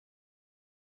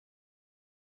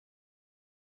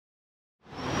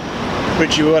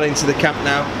Richie, we're well into the camp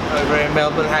now over here in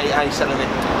Melbourne. How you settling in?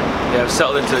 Yeah, I've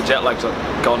settled into the jet lag's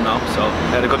gone now, so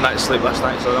I had a good night's sleep last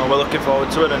night, so we're looking forward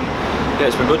to it, and yeah,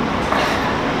 it's been good.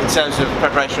 In terms of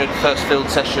preparation, first field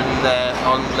session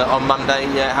on Monday,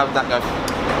 how did that go?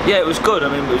 Yeah, it was good. I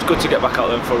mean, it was good to get back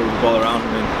out there and throw the ball around. I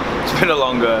mean, it's been a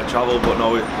long travel, but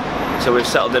no, so we've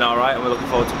settled in all right, and we're looking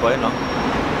forward to playing now.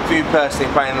 For you personally,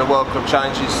 playing in the World Club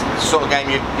Challenge is the sort of game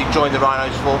you joined the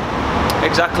Rhinos for?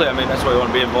 Exactly. I mean, that's why we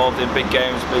want to be involved in big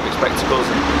games, big spectacles.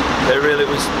 And they really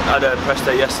had a press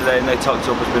day yesterday, and they talked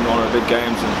up as been one of the big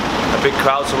games and a big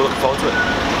crowd. So we're looking forward to it.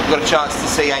 You've got a chance to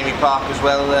see AAMI Park as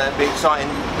well. Be exciting.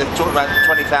 They're talking about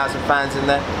 20,000 fans in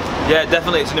there. Yeah,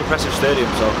 definitely. It's an impressive stadium.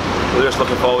 So we're just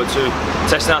looking forward to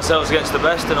testing ourselves against the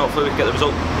best, and hopefully we can get the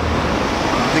result.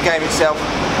 The game itself,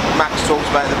 Max talks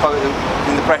about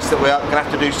in the press that we're going to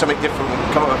have to do something different,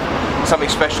 come up with something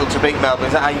special to beat Melbourne.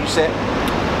 Is that how you see it?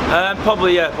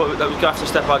 Probably, yeah, but we're going to have to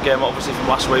step our game up, obviously, from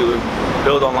last week. We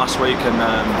built on last week, and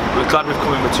we're glad we've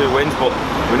come in with 2 wins, but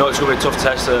we know it's going to be a tough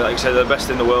test. Like I said, they're the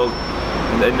best in the world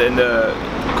in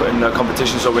the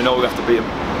competition, so we know we have to beat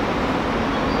them.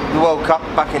 The World Cup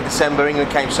back in December,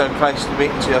 England came so close to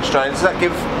beating the Australians. Does that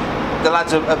give the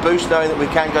lads a boost knowing that we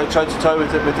can go toe to toe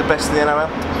with the best in the NRL?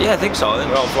 Yeah, I think so. I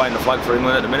think we're all flying the flag for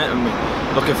England at the minute, and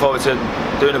we're looking forward to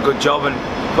doing a good job and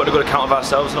putting a good account of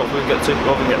ourselves, and hopefully we can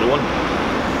get the one.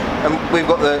 And we've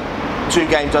got the 2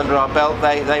 games under our belt.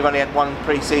 They've only had 1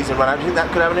 pre-season run out. Do you think that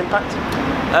could have an impact?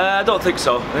 I don't think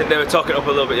so. I think they were talking up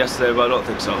a little bit yesterday, but I don't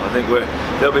think so. I think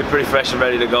they'll be pretty fresh and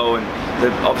ready to go, and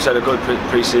they've obviously had a good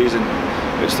pre-season,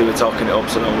 which they were talking it up,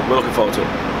 so we're looking forward to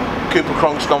it. Cooper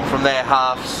Cronk's gone from their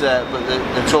halves, but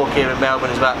the talk here in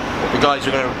Melbourne is about the guys who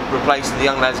are going to replace the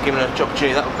young lads, given an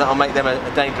opportunity. That'll make them a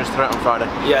dangerous threat on Friday.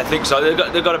 Yeah, I think so.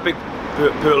 They've got a big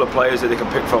pool of players that they can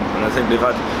pick from, and I think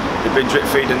they've been drip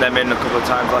feeding them in a couple of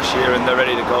times last year, and they're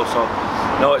ready to go. So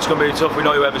no, it's going to be tough. We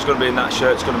know whoever's going to be in that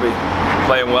shirt is going to be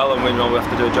playing well, and we know we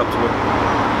have to do a job to win.